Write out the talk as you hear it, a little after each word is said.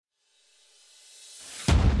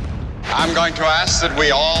I'm going to ask that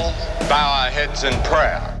we all bow our heads in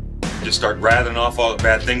prayer. Just start rattling off all the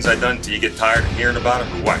bad things I've done till you get tired of hearing about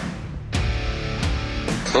them, or what?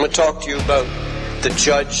 I'm going to talk to you about the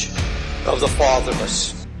judge of the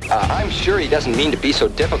fatherless. I'm sure he doesn't mean to be so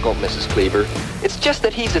difficult, Mrs. Cleaver. It's just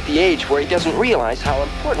that he's at the age where he doesn't realize how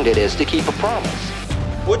important it is to keep a promise.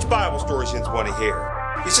 Which Bible stories you want to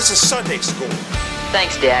hear? This is a Sunday school.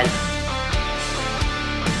 Thanks, Dad.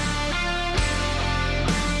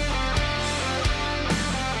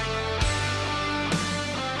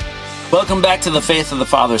 Welcome back to the Faith of the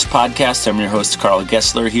Fathers podcast. I'm your host, Carl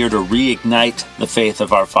Gessler, here to reignite the faith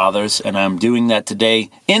of our fathers, and I'm doing that today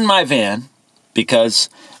in my van because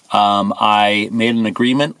I made an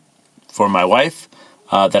agreement for my wife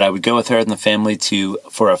that I would go with her and the family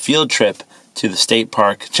for a field trip to the state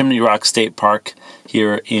park, Chimney Rock State Park,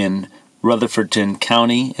 here in Rutherfordton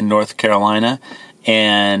County in North Carolina,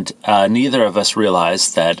 and neither of us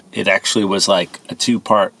realized that it actually was like a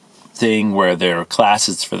two-part thing where there are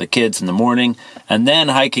classes for the kids in the morning and then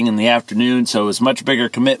hiking in the afternoon. So it was a much bigger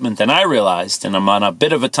commitment than I realized, and I'm on a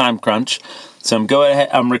bit of a time crunch. So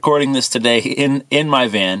I'm recording this today in my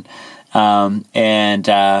van, and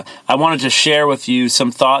I wanted to share with you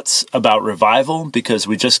some thoughts about revival because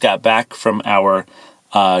we just got back from our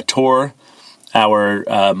tour.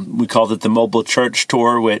 We called it the Mobile Church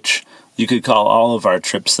Tour, which you could call all of our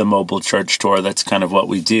trips the Mobile Church Tour. That's kind of what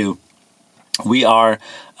we do. We are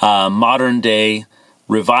modern-day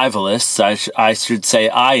revivalists. I should say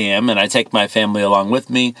I am, and I take my family along with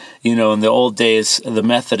me. You know, in the old days, the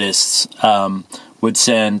Methodists would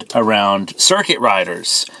send around circuit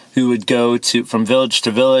riders who would go from village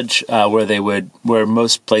to village where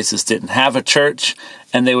most places didn't have a church,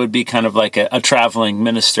 and they would be kind of like a traveling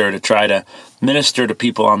minister to try to minister to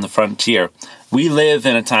people on the frontier. We live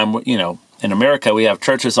in a time, in America, we have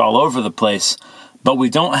churches all over the place, but we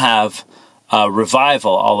don't have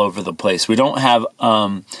revival all over the place. We don't have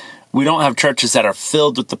churches that are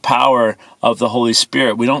filled with the power of the Holy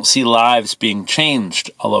Spirit. We don't see lives being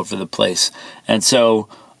changed all over the place. And so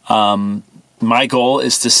my goal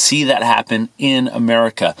is to see that happen in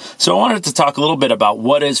America. So I wanted to talk a little bit about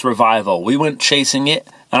what is revival. We went chasing it.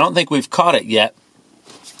 I don't think we've caught it yet.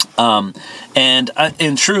 And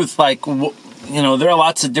in truth, there are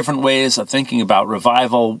lots of different ways of thinking about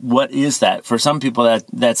revival. What is that? For some people,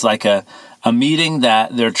 that's like a meeting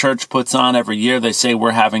that their church puts on every year. They say we're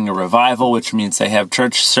having a revival, which means they have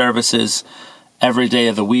church services every day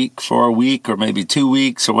of the week for a week or maybe 2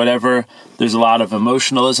 weeks or whatever. There's a lot of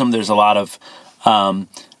emotionalism. There's a lot of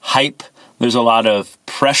hype. There's a lot of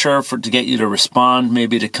pressure to get you to respond,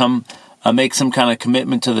 maybe to come make some kind of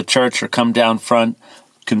commitment to the church or come down front,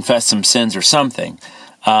 confess some sins or something.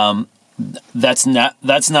 That's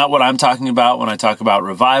not what I'm talking about when I talk about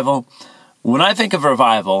revival. When I think of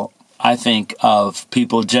revival, I think of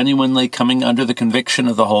people genuinely coming under the conviction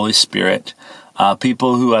of the Holy Spirit,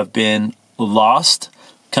 people who have been lost,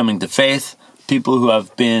 coming to faith, people who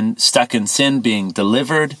have been stuck in sin, being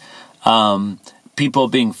delivered, people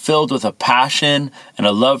being filled with a passion and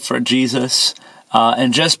a love for Jesus,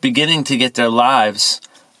 and just beginning to get their lives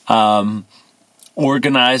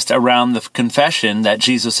organized around the confession that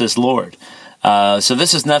Jesus is Lord. So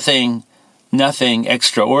this is nothing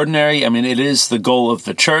extraordinary. I mean, it is the goal of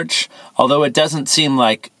the church, although it doesn't seem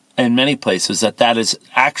like in many places that is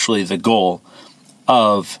actually the goal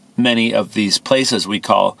of many of these places we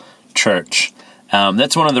call church.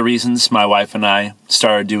 That's one of the reasons my wife and I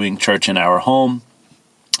started doing church in our home,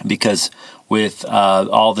 because with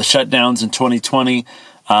all the shutdowns in 2020,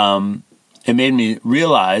 it made me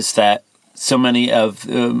realize that so many of,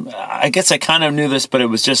 I guess I kind of knew this, but it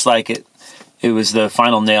was just like it was the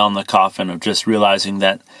final nail in the coffin of just realizing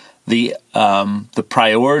that the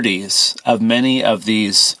priorities of many of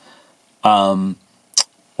these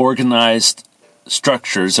organized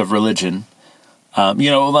structures of religion. Let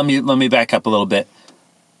me back up a little bit.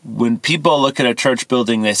 When people look at a church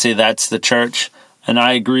building, they say that's the church, and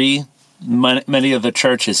I agree. Many of the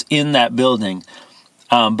churches in that building,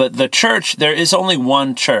 but the church, there is only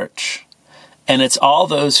one church, and it's all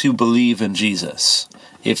those who believe in Jesus.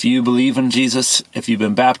 If you believe in Jesus, if you've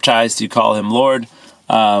been baptized, you call him Lord,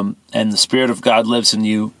 and the Spirit of God lives in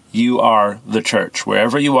you, you are the church.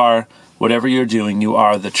 Wherever you are, whatever you're doing, you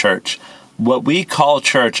are the church. What we call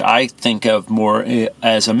church, I think of more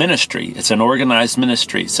as a ministry. It's an organized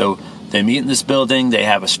ministry. So they meet in this building, they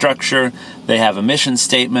have a structure, they have a mission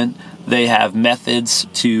statement, they have methods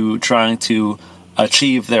to trying to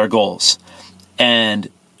achieve their goals. And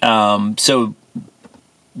so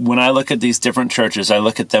when I look at these different churches, I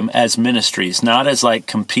look at them as ministries, not as like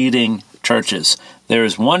competing churches. There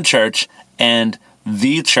is one church, and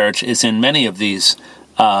the church is in many of these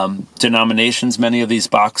denominations, many of these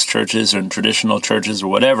box churches and traditional churches or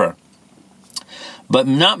whatever. But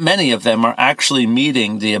not many of them are actually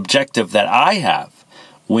meeting the objective that I have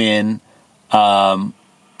when I'm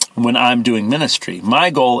doing ministry. My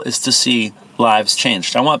goal is to see lives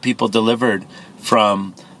changed. I want people delivered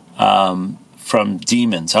from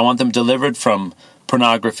demons. I want them delivered from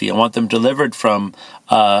pornography. I want them delivered from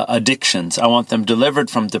addictions. I want them delivered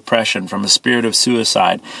from depression, from a spirit of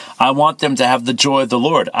suicide. I want them to have the joy of the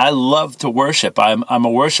Lord. I love to worship. I'm a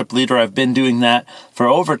worship leader. I've been doing that for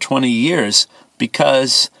over 20 years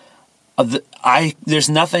because there's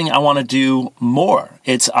nothing I want to do more.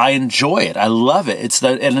 I enjoy it. I love it. It's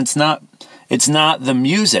not the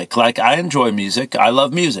music. Like, I enjoy music. I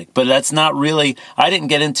love music, but that's not really, I didn't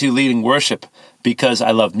get into leading worship because I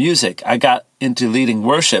love music. I got into leading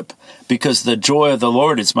worship because the joy of the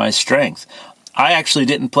Lord is my strength. I actually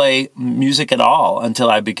didn't play music at all until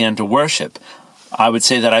I began to worship. I would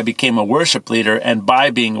say that I became a worship leader, and by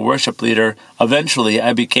being a worship leader, eventually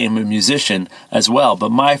I became a musician as well. But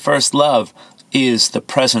my first love is the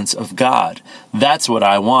presence of God. That's what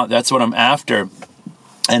I want. That's what I'm after.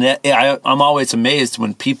 And I'm always amazed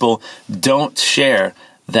when people don't share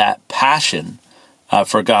that passion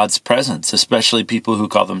for God's presence, especially people who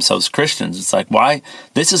call themselves Christians. It's like, why?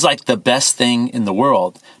 This is like the best thing in the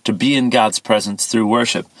world, to be in God's presence through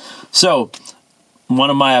worship. So one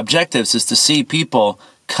of my objectives is to see people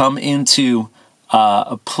come into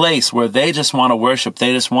a place where they just want to worship.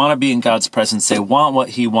 They just want to be in God's presence. They want what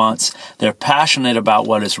He wants. They're passionate about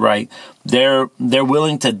what is right. They're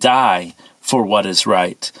willing to die for what is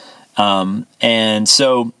right. And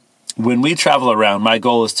so when we travel around, my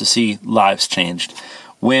goal is to see lives changed.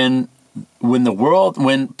 When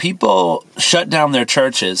people shut down their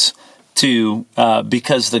churches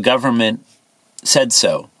because the government said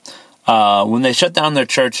so, when they shut down their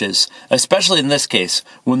churches, especially in this case,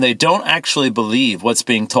 when they don't actually believe what's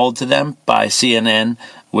being told to them by CNN,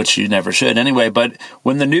 which you never should anyway, but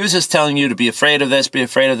when the news is telling you to be afraid of this, be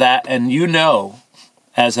afraid of that, and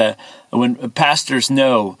when pastors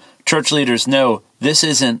know, church leaders know, this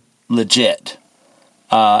isn't legit,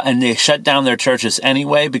 and they shut down their churches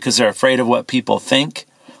anyway because they're afraid of what people think,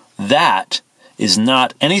 that is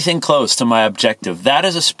not anything close to my objective. That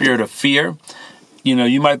is a spirit of fear.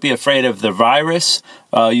 You might be afraid of the virus.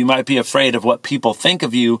 You might be afraid of what people think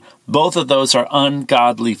of you. Both of those are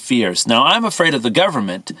ungodly fears. Now, I'm afraid of the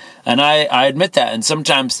government, and I admit that, and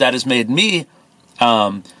sometimes that has made me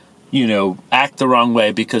act the wrong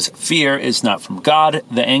way, because fear is not from God.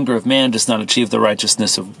 The anger of man does not achieve the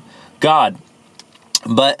righteousness of God.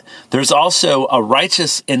 But there's also a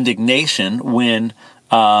righteous indignation when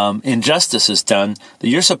injustice is done, that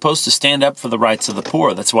you're supposed to stand up for the rights of the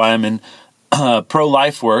poor. That's why I'm in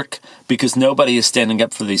pro-life work, because nobody is standing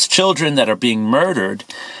up for these children that are being murdered.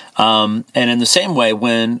 And in the same way,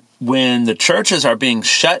 when the churches are being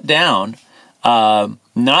shut down,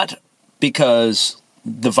 not because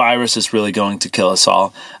the virus is really going to kill us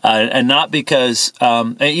all, and not because,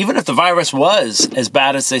 even if the virus was as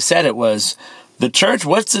bad as they said it was, the church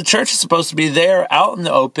is supposed to be there out in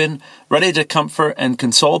the open, ready to comfort and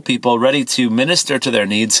console people, ready to minister to their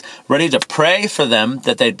needs, ready to pray for them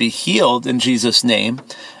that they'd be healed in Jesus' name.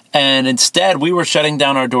 And instead, we were shutting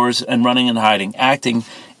down our doors and running and hiding, acting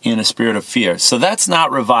in a spirit of fear. So that's not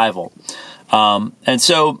revival. And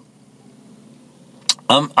so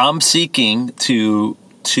I'm seeking to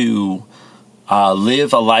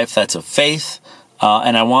live a life that's of faith,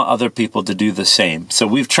 and I want other people to do the same. So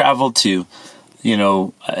we've traveled to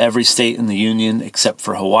every state in the union except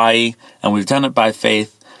for Hawaii, and we've done it by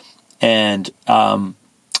faith. And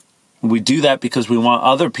we do that because we want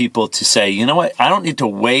other people to say, you know what, I don't need to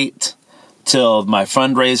wait till my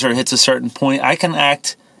fundraiser hits a certain point. I can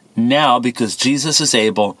act now because Jesus is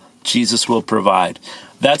able, Jesus will provide.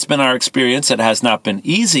 That's been our experience. It has not been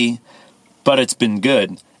easy, but it's been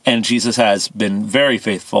good. And Jesus has been very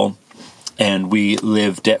faithful, and we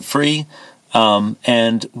live debt-free,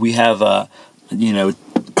 and we have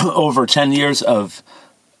over 10 years of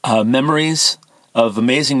memories, of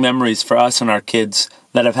amazing memories for us and our kids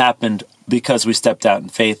that have happened because we stepped out in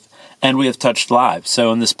faith, and we have touched lives.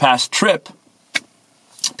 So in this past trip,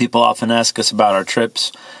 people often ask us about our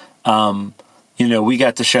trips. We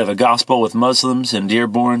got to share the gospel with Muslims in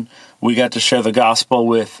Dearborn. We got to share the gospel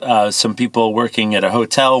with some people working at a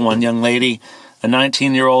hotel. One young lady, a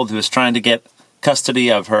 19-year-old who was trying to get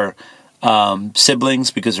custody of her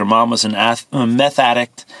siblings because her mom was a meth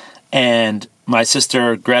addict, and my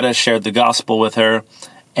sister Greta shared the gospel with her.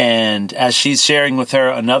 And as she's sharing with her,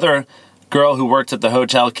 another girl who worked at the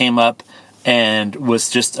hotel came up and was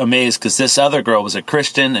just amazed because this other girl was a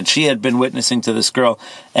Christian and she had been witnessing to this girl.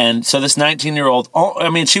 And so this 19-year-old,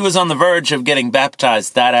 she was on the verge of getting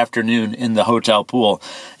baptized that afternoon in the hotel pool.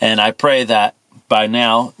 And I pray that by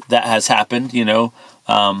now that has happened,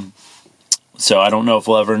 so I don't know if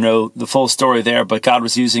we'll ever know the full story there, but God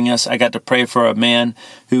was using us. I got to pray for a man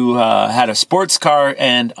who had a sports car,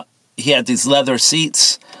 and he had these leather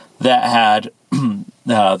seats that had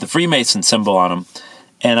the Freemason symbol on them.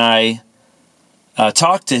 And I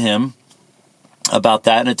talked to him about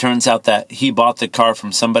that, and it turns out that he bought the car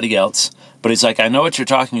from somebody else. But he's like, I know what you're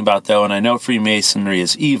talking about, though, and I know Freemasonry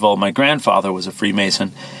is evil. My grandfather was a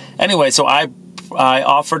Freemason. Anyway, so I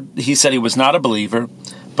offered, he said he was not a believer,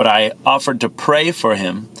 but I offered to pray for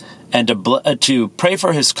him and to pray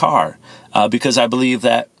for his car because I believe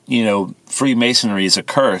that, Freemasonry is a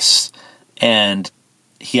curse, and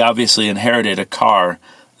he obviously inherited a car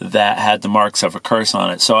that had the marks of a curse on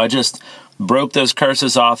it. So I just broke those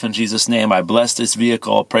curses off in Jesus' name. I blessed his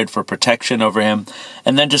vehicle, prayed for protection over him,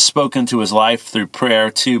 and then just spoke into his life through prayer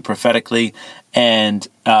too, prophetically. And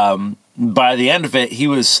by the end of it, he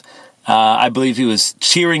was... I believe he was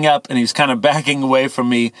cheering up, and he was kind of backing away from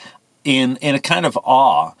me in a kind of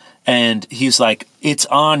awe. And he's like, it's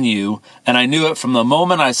on you. And I knew it from the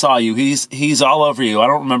moment I saw you. He's all over you. I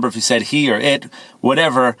don't remember if he said he or it,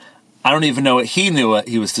 whatever. I don't even know what he knew what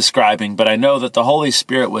he was describing, but I know that the Holy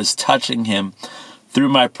Spirit was touching him through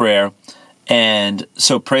my prayer. And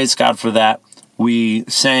so praise God for that. We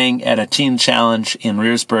sang at a teen challenge in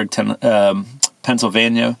Rearsburg,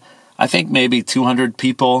 Pennsylvania. I think maybe 200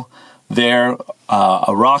 people there,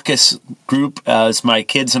 a raucous group as my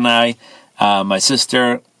kids and I, my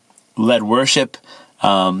sister led worship.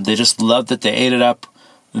 They just loved it. They ate it up.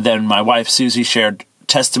 Then my wife, Susie, shared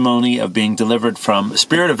testimony of being delivered from a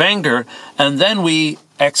spirit of anger. And then we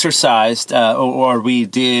exercised, or we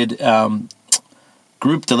did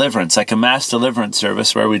group deliverance, like a mass deliverance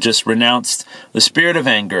service where we just renounced the spirit of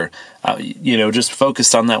anger, just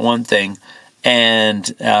focused on that one thing. And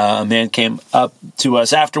a man came up to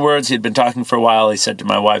us afterwards. He'd been talking for a while. He said to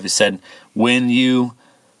my wife, he said, when you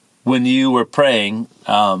were praying,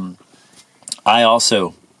 I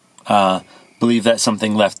also believe that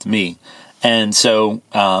something left me. And so,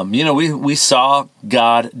 we saw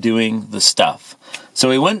God doing the stuff.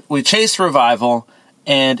 So we chased revival,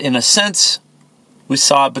 and in a sense, we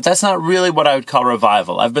saw it, but that's not really what I would call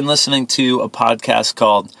revival. I've been listening to a podcast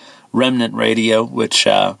called Remnant Radio, which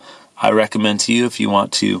I recommend to you if you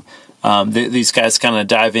want to. These guys kind of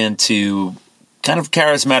dive into kind of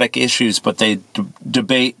charismatic issues, but they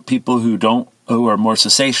debate people who are more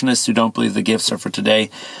cessationists, who don't believe the gifts are for today.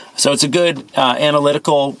 So it's a good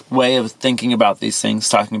analytical way of thinking about these things,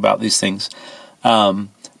 talking about these things.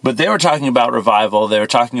 But they were talking about revival. They were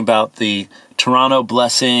talking about the Toronto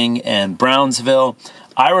Blessing and Brownsville.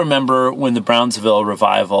 I remember when the Brownsville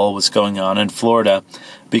revival was going on in Florida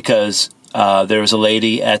because there was a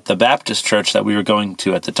lady at the Baptist church that we were going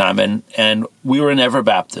to at the time, and we were never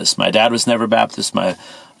Baptist. My dad was never Baptist. My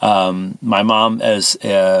mom, as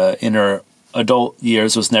in her adult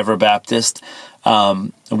years, was never Baptist.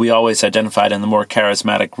 We always identified in the more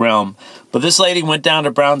charismatic realm. But this lady went down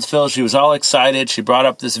to Brownsville. She was all excited. She brought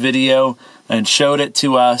up this video and showed it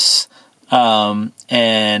to us.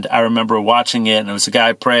 And I remember watching it, and it was a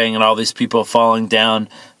guy praying and all these people falling down,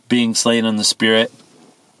 being slain in the Spirit.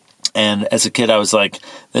 And as a kid, I was like,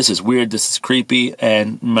 this is weird, this is creepy.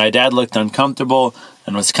 And my dad looked uncomfortable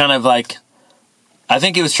and was kind of like, I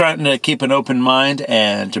think he was trying to keep an open mind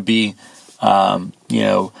and to be,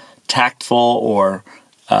 tactful or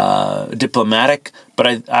diplomatic.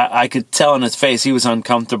 But I could tell in his face he was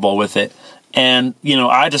uncomfortable with it. And,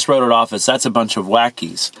 I just wrote it off as that's a bunch of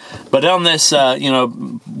wackies. But on this,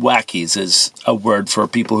 wackies is a word for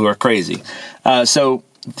people who are crazy. I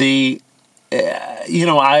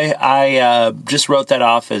just wrote that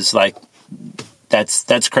off as like,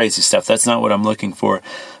 that's crazy stuff. That's not what I'm looking for.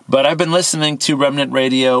 But I've been listening to Remnant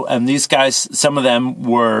Radio, and these guys, some of them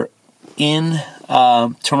were in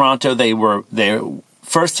Toronto. They were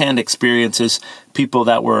firsthand experiences, people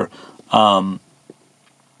that were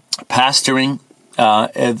pastoring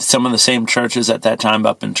at some of the same churches at that time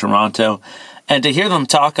up in Toronto. And to hear them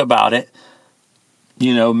talk about it,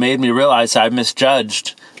 made me realize I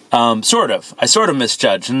misjudged. I sort of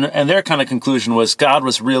misjudged, and their kind of conclusion was God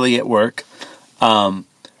was really at work, but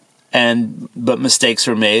mistakes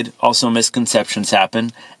were made. Also, misconceptions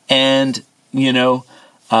happen, and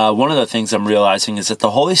one of the things I'm realizing is that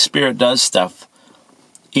the Holy Spirit does stuff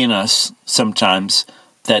in us sometimes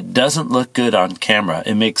that doesn't look good on camera.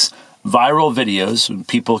 It makes viral videos,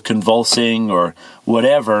 people convulsing or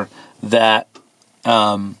whatever that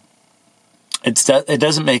it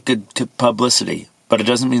doesn't make good publicity, but it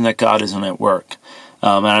doesn't mean that God isn't at work.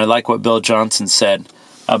 And I like what Bill Johnson said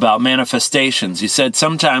about manifestations. He said,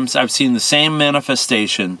 sometimes I've seen the same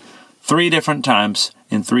manifestation 3 different times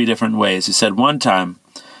in 3 different ways. He said one time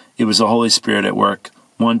it was the Holy Spirit at work,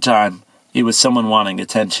 one time it was someone wanting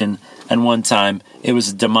attention, and one time it was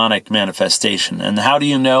a demonic manifestation. And how do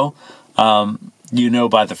you know? You know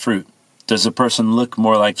by the fruit. Does a person look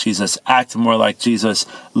more like Jesus, act more like Jesus,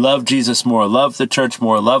 love Jesus more, love the church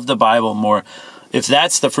more, love the Bible more? If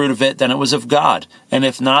that's the fruit of it, then it was of God. And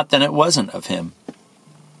if not, then it wasn't of him.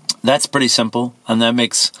 That's pretty simple, and that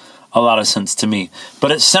makes a lot of sense to me.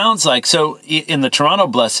 But it sounds like, so in the Toronto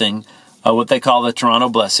blessing, what they call the Toronto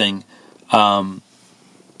blessing,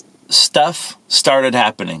 stuff started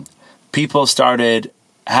happening. People started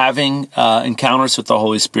having encounters with the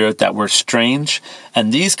Holy Spirit that were strange.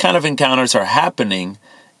 And these kind of encounters are happening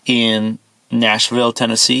in Nashville,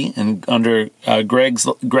 Tennessee, and under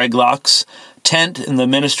Greg Locke's tent in the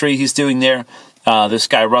ministry he's doing there. This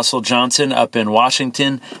guy, Russell Johnson, up in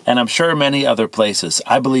Washington, and I'm sure many other places.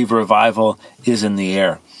 I believe revival is in the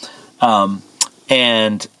air.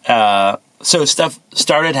 So stuff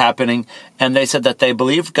started happening, and they said that they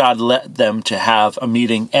believed God led them to have a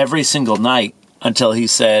meeting every single night until he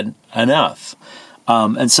said enough.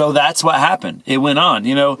 And so that's what happened. It went on,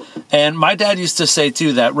 and my dad used to say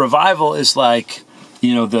too that revival is like,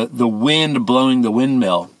 the wind blowing the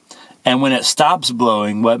windmill. And when it stops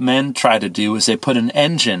blowing, what men try to do is they put an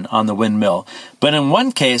engine on the windmill. But in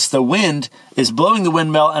one case, the wind is blowing the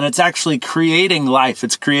windmill and it's actually creating life.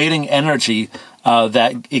 It's creating energy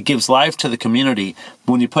that it gives life to the community.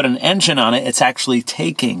 When you put an engine on it, it's actually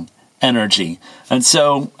taking energy. And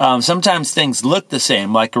so sometimes things look the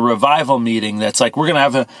same, like a revival meeting. That's like we're gonna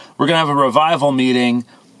have a revival meeting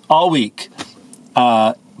all week,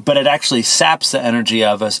 but it actually saps the energy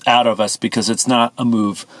out of us because it's not a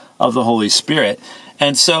move of the Holy Spirit.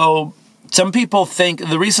 And so some people think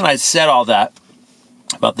the reason I said all that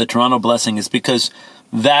about the Toronto blessing is because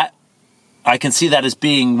that I can see that as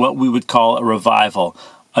being what we would call a revival,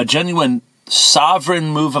 a genuine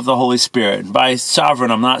sovereign move of the Holy Spirit. And by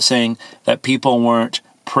sovereign, I'm not saying that people weren't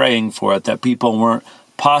praying for it, that people weren't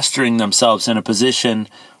posturing themselves in a position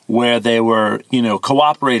where they were,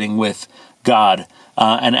 cooperating with God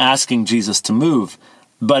and asking Jesus to move.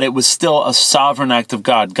 But it was still a sovereign act of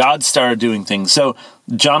God. God started doing things. So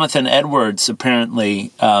Jonathan Edwards,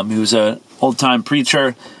 apparently, he was an old-time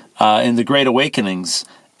preacher in the Great Awakenings,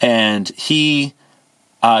 and he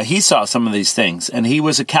saw some of these things. And he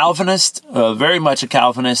was a Calvinist, very much a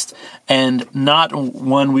Calvinist, and not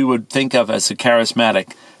one we would think of as a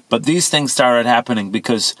charismatic. But these things started happening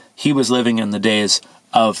because he was living in the days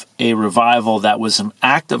of a revival that was an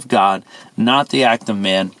act of God, not the act of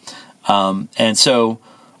man. And so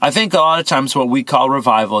I think a lot of times what we call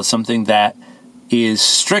revival is something that is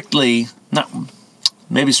strictly, not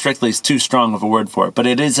maybe strictly is too strong of a word for it, but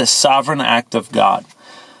it is a sovereign act of God.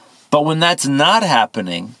 But when that's not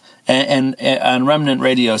happening, and on Remnant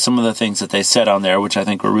Radio, some of the things that they said on there, which I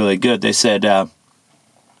think were really good, they said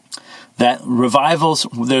that revivals,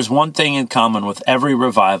 there's one thing in common with every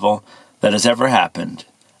revival that has ever happened,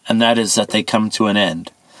 and that is that they come to an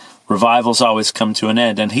end. Revivals always come to an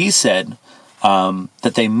end. And he said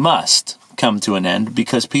that they must come to an end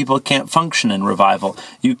because people can't function in revival.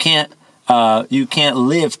 You can't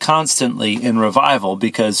live constantly in revival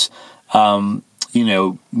because,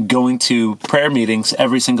 going to prayer meetings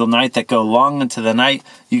every single night that go long into the night,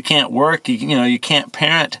 you can't work, you can't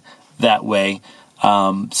parent that way.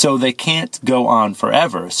 So they can't go on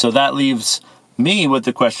forever. So that leaves me with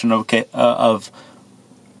the question of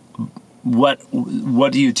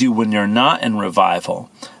what do you do when you're not in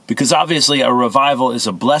revival? Because obviously a revival is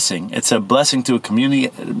a blessing. It's a blessing to a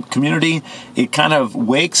community. It kind of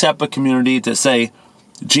wakes up a community to say,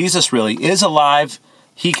 Jesus really is alive.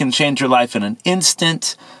 He can change your life in an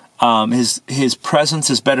instant. His presence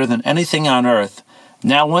is better than anything on earth.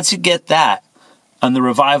 Now, once you get that, and the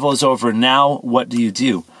revival is over, now what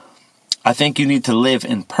do? I think you need to live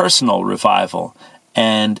in personal revival.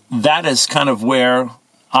 And that is kind of where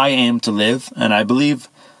I aim to live. And I believe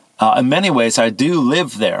in many ways I do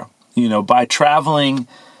live there. By traveling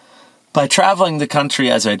the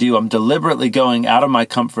country as I do, I'm deliberately going out of my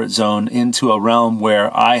comfort zone into a realm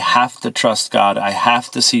where I have to trust God. I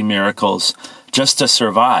have to see miracles just to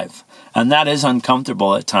survive. And that is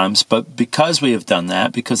uncomfortable at times. But because we have done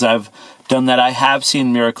that, because I've done that, I have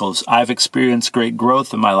seen miracles. I've experienced great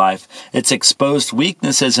growth in my life. It's exposed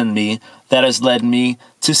weaknesses in me that has led me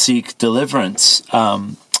to seek deliverance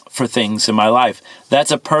for things in my life.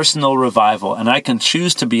 That's a personal revival, and I can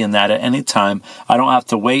choose to be in that at any time. I don't have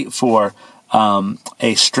to wait for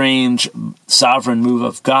a strange sovereign move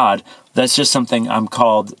of God. That's just something I'm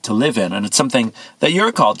called to live in, and it's something that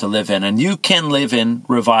you're called to live in, and you can live in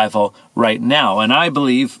revival right now. And I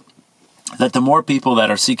believe that the more people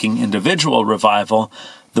that are seeking individual revival,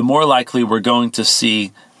 the more likely we're going to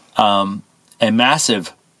see a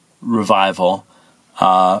massive revival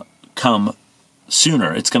come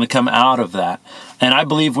sooner. It's going to come out of that. And I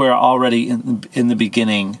believe we're already in the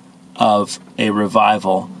beginning of a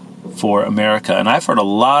revival for America. And I've heard a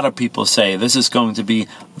lot of people say this is going to be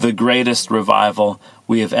the greatest revival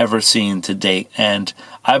we have ever seen to date. And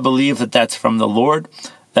I believe that that's from the Lord,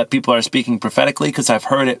 that people are speaking prophetically, because I've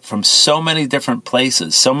heard it from so many different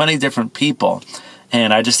places, so many different people.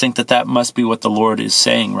 And I just think that that must be what the Lord is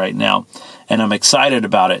saying right now. And I'm excited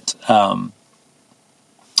about it.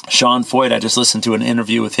 Sean Feucht, I just listened to an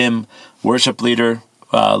interview with him, worship leader.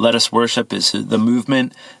 Let Us Worship is the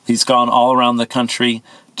movement. He's gone all around the country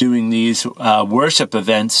doing these worship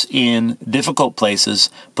events in difficult places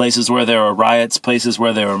where there are riots, places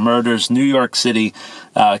where there are murders, New York City,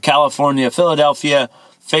 California, Philadelphia,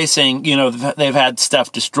 facing, they've had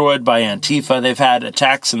stuff destroyed by Antifa. They've had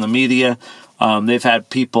attacks in the media. They've had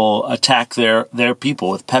people attack their people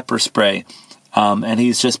with pepper spray. And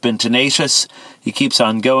he's just been tenacious. He keeps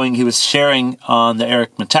on going. He was sharing on the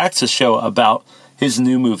Eric Metaxas show about his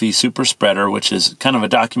new movie, Super Spreader, which is kind of a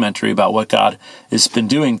documentary about what God has been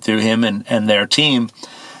doing through him and their team.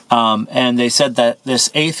 And they said that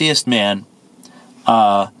this atheist man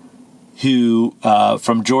who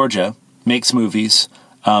from Georgia makes movies,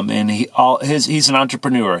 and he's an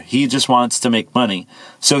entrepreneur. He just wants to make money.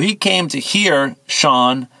 So he came to hear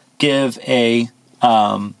Sean give a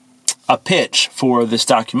pitch for this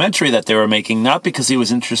documentary that they were making, not because he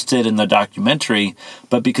was interested in the documentary,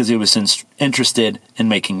 but because he was interested in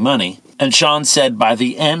making money. And Sean said by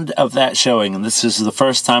the end of that showing, and this is the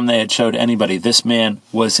first time they had showed anybody, this man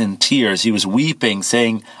was in tears. He was weeping,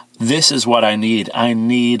 saying, "This is what I need. I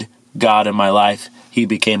need God in my life." He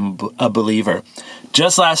became a believer.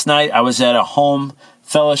 Just last night, I was at a home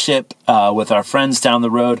fellowship with our friends down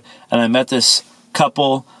the road, and I met this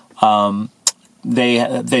couple.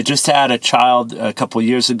 They just had a child a couple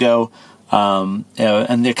years ago, and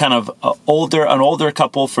they're kind of an older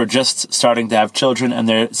couple for just starting to have children, and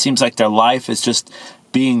it seems like their life is just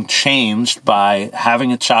being changed by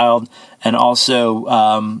having a child, and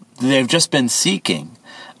also they've just been seeking.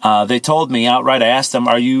 They told me outright. I asked them,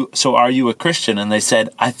 "Are you a Christian?" And they said,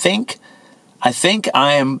 "I think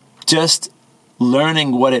I am just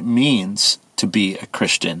learning what it means to be a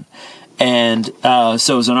Christian." And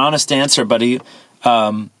so it was an honest answer, but he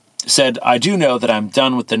said, "I do know that I'm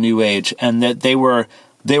done with the New Age," and that they were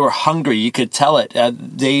hungry. You could tell it.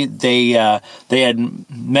 They had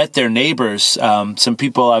met their neighbors, some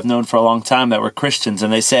people I've known for a long time that were Christians,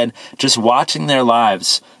 and they said just watching their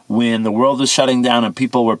lives when the world was shutting down and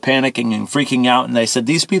people were panicking and freaking out, and they said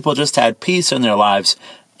these people just had peace in their lives,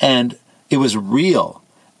 and it was real,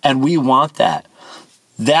 and we want that.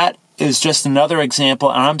 That is just another example,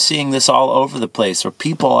 and I'm seeing this all over the place, where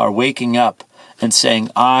people are waking up and saying,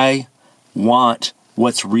 "I want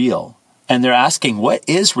what's real." And they're asking, what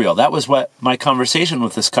is real? That was what my conversation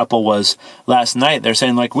with this couple was last night. They're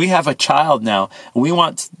saying, we have a child now, and we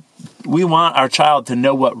want our child to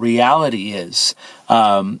know what reality is.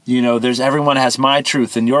 Everyone has my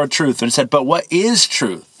truth and your truth. And I said, but what is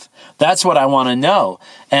truth? That's what I want to know.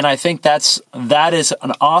 And I think that is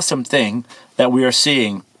an awesome thing that we are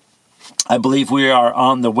seeing. I believe we are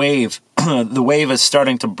on the wave. The wave is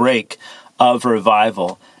starting to break of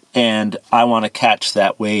revival, and I want to catch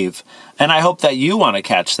that wave. And I hope that you want to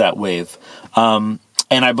catch that wave. And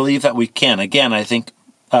I believe that we can. Again, I think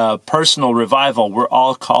personal revival, we're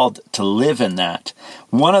all called to live in that.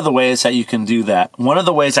 One of the ways that you can do that, one of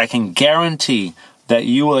the ways I can guarantee that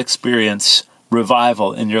you will experience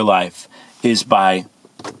revival in your life, is by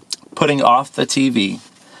putting off the TV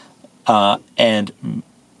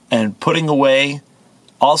and putting away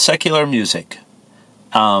all secular music.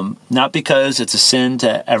 Not because it's a sin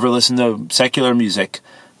to ever listen to secular music,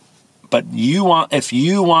 but if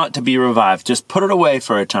you want to be revived, just put it away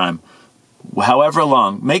for a time, however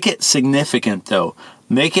long. Make it significant, though.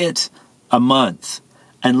 Make it a month,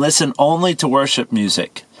 and listen only to worship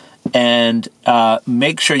music. And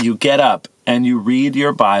make sure you get up and you read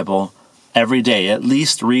your Bible every day. At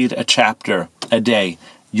least read a chapter a day.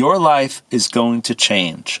 Your life is going to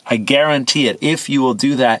change. I guarantee it. If you will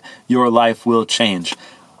do that, your life will change.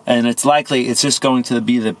 And it's just going to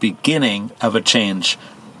be the beginning of a change.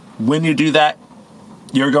 When you do that,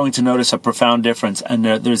 you're going to notice a profound difference, and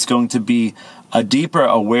there's going to be a deeper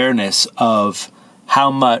awareness of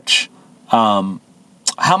how much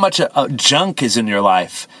how much junk is in your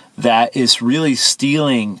life that is really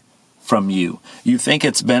stealing from you. You think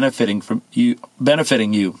it's benefiting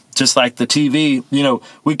you. Just like the TV,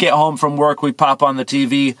 we get home from work, we pop on the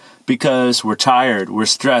TV because we're tired, we're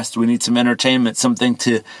stressed, we need some entertainment, something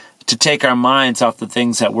to take our minds off the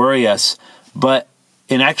things that worry us. But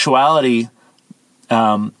in actuality,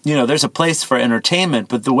 there's a place for entertainment,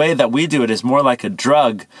 but the way that we do it is more like a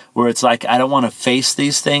drug, where it's like, I don't want to face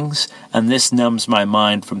these things, and this numbs my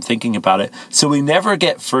mind from thinking about it. So we never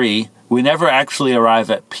get free. We never actually arrive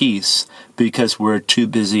at peace because we're too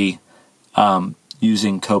busy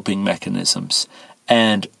using coping mechanisms.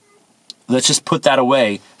 And let's just put that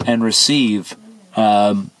away and receive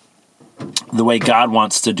the way God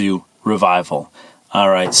wants to do revival. All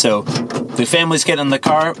right, so the family's getting in the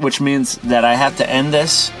car, which means that I have to end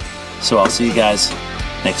this. So I'll see you guys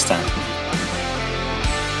next time.